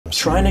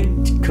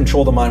Trying to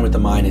control the mind with the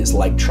mind is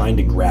like trying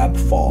to grab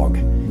fog.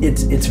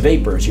 It's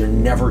vapors, you're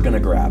never gonna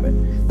grab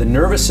it. The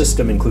nervous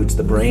system includes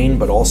the brain,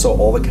 but also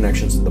all the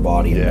connections to the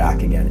body and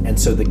back again. And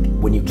so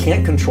when you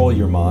can't control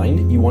your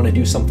mind, you wanna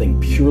do something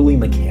purely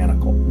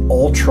mechanical.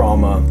 All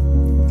trauma,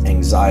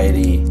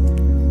 anxiety,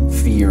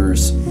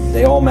 fears,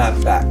 they all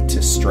map back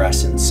to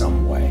stress in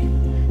some way.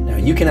 Now,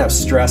 you can have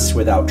stress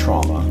without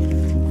trauma.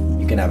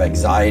 You can have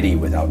anxiety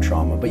without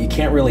trauma, but you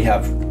can't really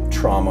have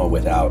trauma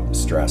without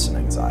stress and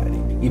anxiety.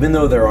 Even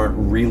though there aren't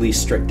really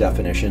strict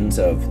definitions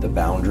of the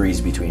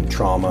boundaries between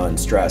trauma and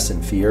stress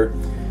and fear,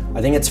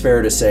 I think it's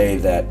fair to say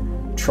that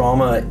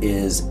trauma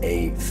is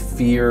a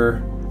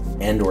fear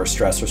and or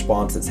stress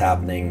response that's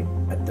happening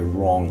at the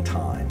wrong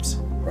times,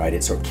 right?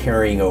 It's sort of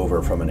carrying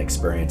over from an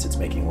experience that's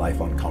making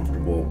life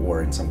uncomfortable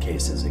or in some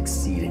cases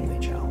exceedingly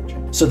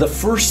challenging. So the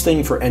first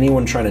thing for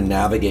anyone trying to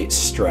navigate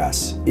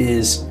stress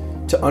is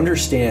to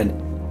understand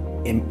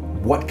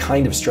what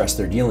kind of stress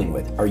they're dealing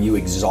with. Are you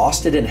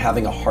exhausted and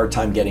having a hard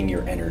time getting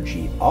your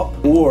energy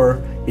up?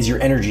 Or is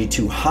your energy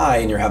too high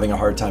and you're having a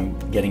hard time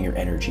getting your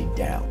energy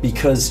down?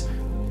 Because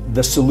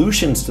the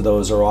solutions to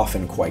those are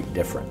often quite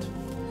different.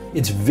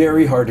 It's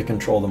very hard to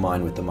control the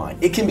mind with the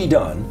mind. It can be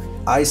done.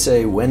 I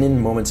say when in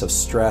moments of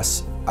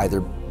stress,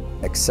 either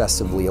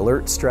excessively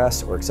alert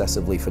stress or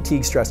excessively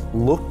fatigued stress,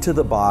 look to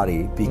the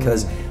body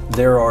because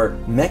there are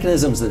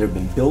mechanisms that have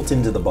been built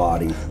into the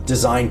body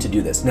designed to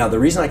do this. Now, the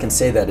reason I can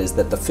say that is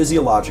that the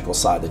physiological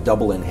side, the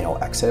double inhale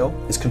exhale,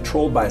 is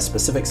controlled by a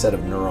specific set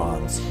of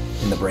neurons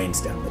in the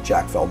brainstem that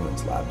Jack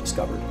Feldman's lab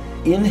discovered.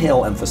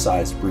 Inhale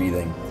emphasized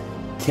breathing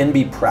can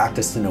be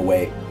practiced in a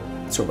way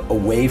sort of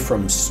away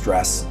from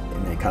stress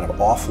in a kind of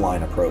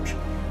offline approach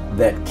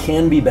that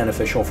can be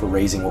beneficial for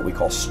raising what we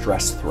call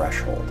stress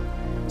threshold.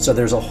 So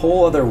there's a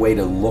whole other way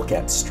to look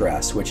at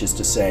stress, which is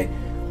to say,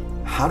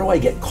 how do I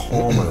get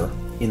calmer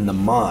in the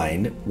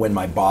mind when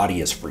my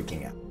body is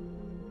freaking out?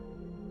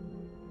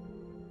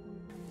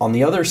 On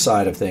the other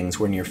side of things,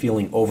 when you're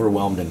feeling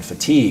overwhelmed and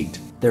fatigued,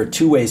 there are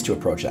two ways to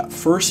approach that.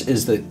 First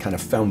is the kind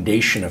of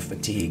foundation of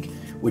fatigue,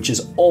 which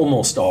is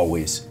almost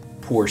always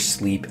poor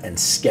sleep and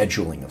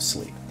scheduling of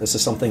sleep. This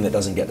is something that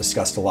doesn't get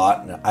discussed a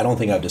lot, and I don't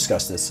think I've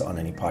discussed this on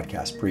any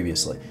podcast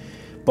previously.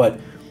 But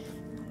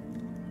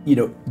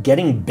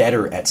getting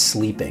better at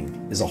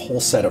sleeping is a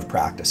whole set of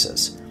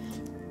practices.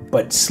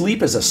 But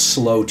sleep is a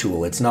slow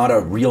tool. It's not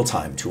a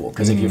real-time tool.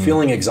 Because if you're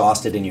feeling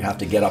exhausted and you have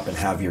to get up and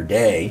have your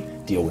day,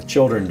 deal with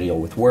children, deal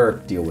with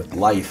work, deal with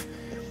life,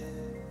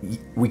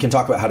 we can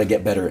talk about how to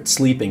get better at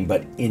sleeping.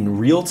 But in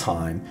real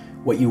time,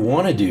 what you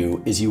want to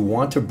do is you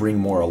want to bring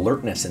more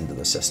alertness into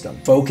the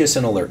system. Focus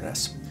and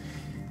alertness.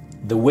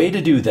 The way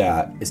to do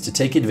that is to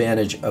take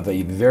advantage of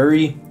a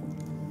very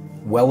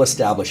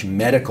well-established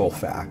medical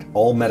fact.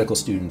 All medical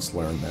students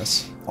learn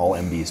this, all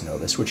MBs know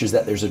this, which is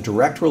that there's a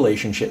direct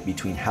relationship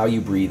between how you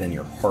breathe and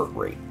your heart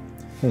rate.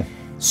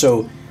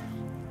 So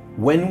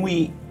when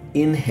we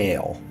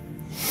inhale,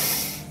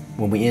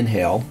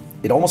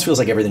 it almost feels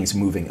like everything's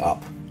moving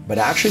up. But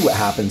actually what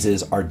happens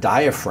is our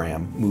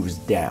diaphragm moves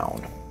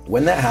down.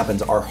 When that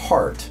happens, our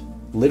heart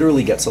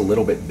literally gets a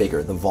little bit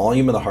bigger. The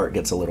volume of the heart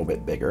gets a little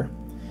bit bigger,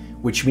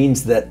 which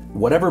means that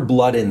whatever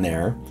blood in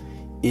there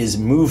is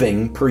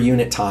moving per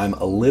unit time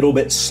a little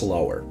bit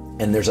slower.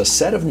 And there's a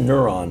set of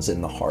neurons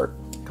in the heart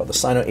called the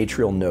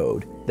sinoatrial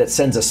node that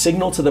sends a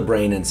signal to the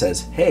brain and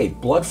says, hey,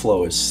 blood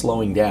flow is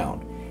slowing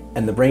down.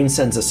 And the brain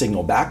sends a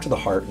signal back to the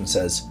heart and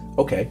says,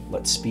 okay,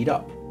 let's speed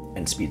up,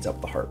 and speeds up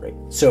the heart rate.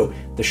 So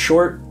the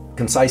short,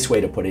 concise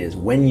way to put it is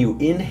when you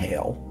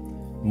inhale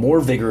more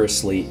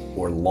vigorously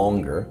or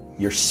longer,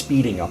 you're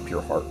speeding up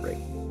your heart rate.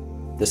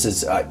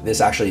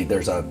 This actually,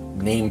 there's a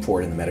name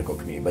for it in the medical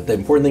community, but the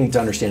important thing to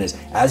understand is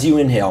as you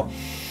inhale,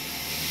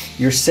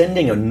 you're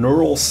sending a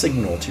neural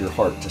signal to your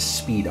heart to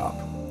speed up.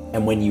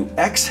 And when you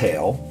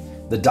exhale,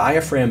 the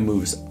diaphragm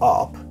moves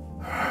up,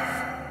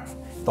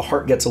 the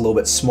heart gets a little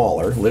bit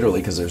smaller,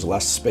 literally because there's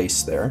less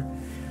space there.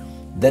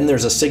 Then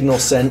there's a signal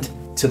sent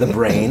to the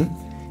brain,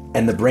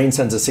 and the brain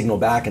sends a signal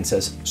back and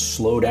says,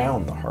 slow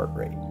down the heart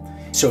rate.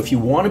 So if you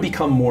want to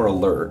become more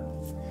alert,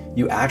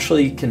 you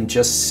actually can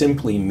just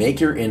simply make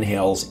your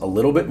inhales a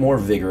little bit more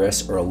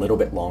vigorous or a little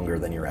bit longer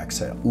than your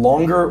exhale.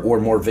 Longer or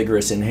more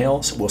vigorous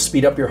inhales will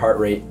speed up your heart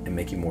rate and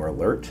make you more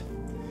alert.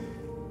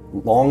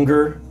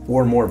 Longer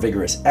or more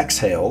vigorous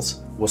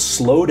exhales will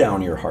slow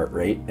down your heart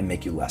rate and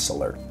make you less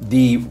alert.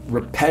 The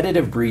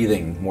repetitive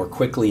breathing more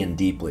quickly and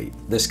deeply,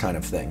 this kind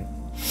of thing,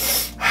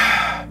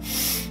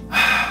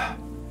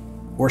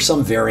 or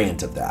some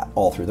variant of that,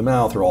 all through the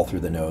mouth or all through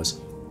the nose,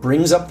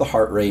 brings up the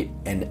heart rate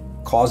and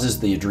causes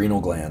the adrenal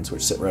glands,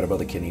 which sit right above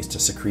the kidneys, to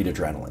secrete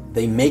adrenaline.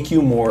 They make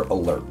you more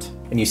alert.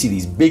 And you see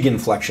these big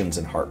inflections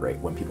in heart rate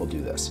when people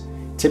do this.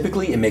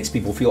 Typically, it makes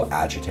people feel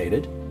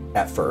agitated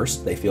at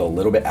first. They feel a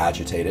little bit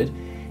agitated.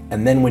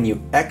 And then when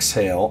you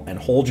exhale and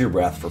hold your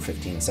breath for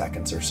 15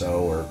 seconds or so,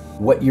 or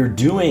what you're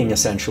doing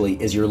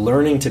essentially is you're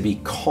learning to be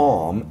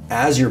calm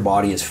as your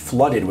body is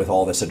flooded with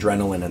all this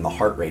adrenaline and the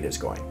heart rate is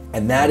going.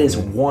 And that is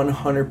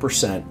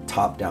 100%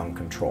 top-down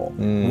control.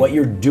 What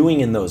you're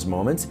doing in those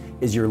moments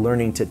is you're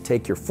learning to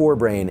take your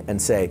forebrain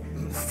and say,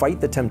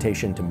 fight the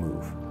temptation to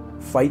move,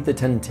 fight the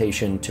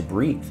temptation to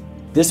breathe.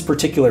 This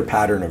particular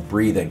pattern of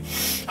breathing,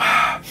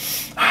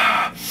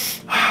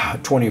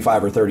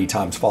 25 or 30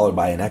 times followed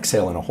by an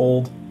exhale and a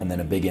hold, and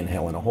then a big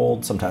inhale and a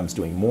hold, sometimes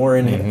doing more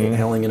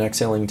inhaling and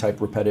exhaling type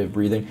repetitive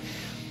breathing.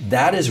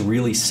 That is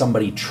really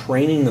somebody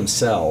training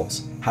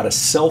themselves how to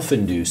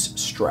self-induce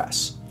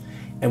stress.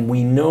 And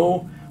we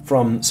know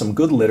from some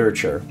good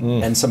literature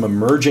and some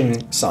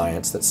emerging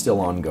science that's still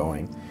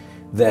ongoing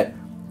that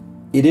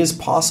it is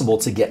possible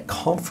to get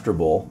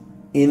comfortable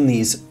in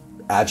these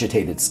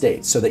agitated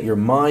states so that your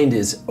mind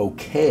is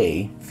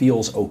okay,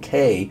 feels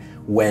okay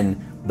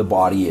when the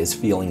body is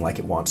feeling like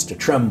it wants to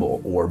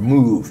tremble or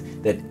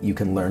move, that you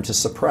can learn to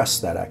suppress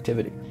that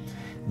activity.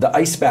 The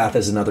ice bath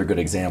is another good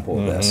example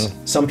of this.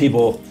 Some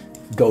people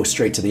go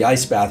straight to the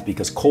ice bath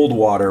because cold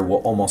water will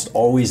almost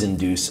always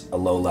induce a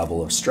low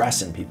level of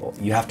stress in people.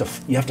 You have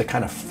to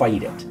kind of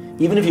fight it.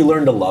 Even if you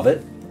learn to love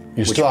it,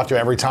 you still have to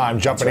every time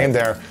jumping in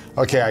there,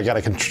 okay, I got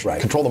to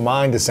control the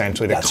mind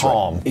essentially to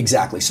calm. Right.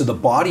 Exactly. So the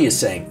body is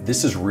saying,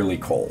 this is really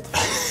cold.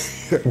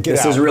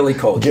 This is really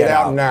cold. Get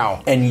out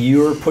now. And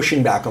you're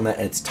pushing back on that,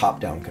 and it's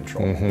top-down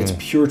control. It's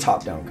pure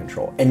top-down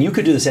control. And you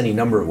could do this any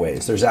number of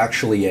ways. There's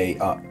actually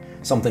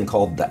something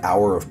called the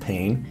hour of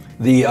pain.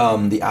 The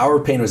hour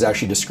of pain was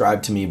actually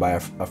described to me by a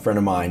friend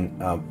of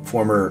mine,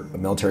 former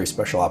military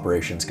special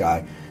operations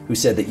guy, who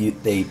said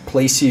that they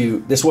place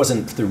you, this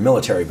wasn't through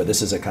military, but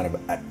this is a kind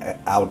of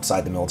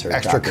outside the military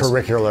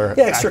extracurricular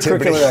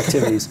extracurricular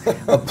activities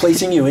of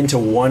placing you into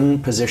one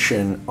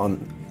position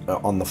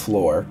on the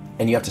floor,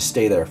 and you have to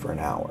stay there for an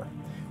hour,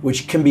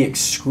 which can be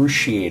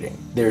excruciating.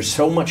 There's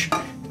so much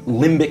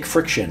limbic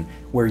friction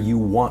where you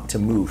want to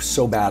move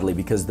so badly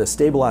because the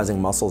stabilizing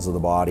muscles of the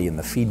body and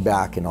the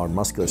feedback in our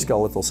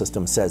musculoskeletal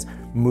system says,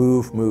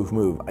 move, move,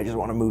 move. I just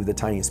want to move the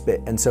tiniest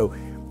bit. And so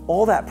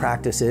all that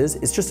practice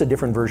is just a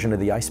different version of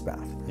the ice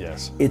bath.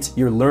 Yes.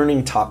 You're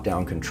learning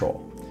top-down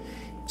control.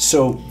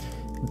 So,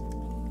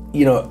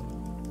 you know,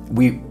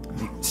 we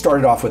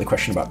started off with a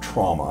question about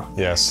trauma.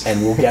 Yes.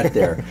 And we'll get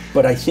there.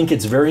 But I think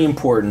it's very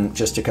important,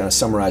 just to kind of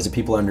summarize, that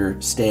people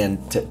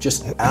understand, to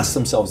just ask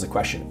themselves the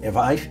question, am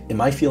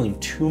I feeling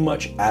too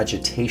much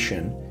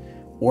agitation,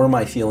 or am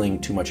I feeling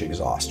too much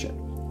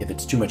exhaustion? If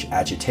it's too much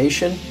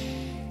agitation,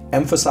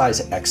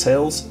 emphasize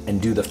exhales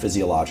and do the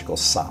physiological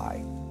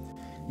sigh.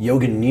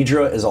 Yoga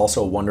Nidra is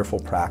also a wonderful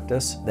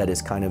practice that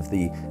is kind of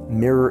the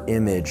mirror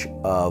image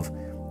of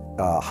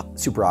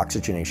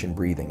superoxygenation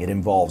breathing. It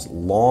involves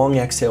long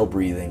exhale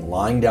breathing,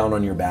 lying down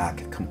on your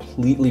back,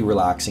 completely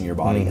relaxing your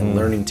body and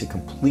learning to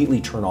completely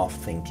turn off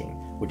thinking,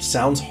 which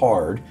sounds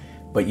hard,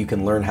 but you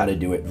can learn how to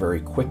do it very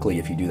quickly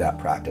if you do that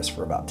practice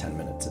for about 10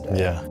 minutes a day.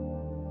 Yeah.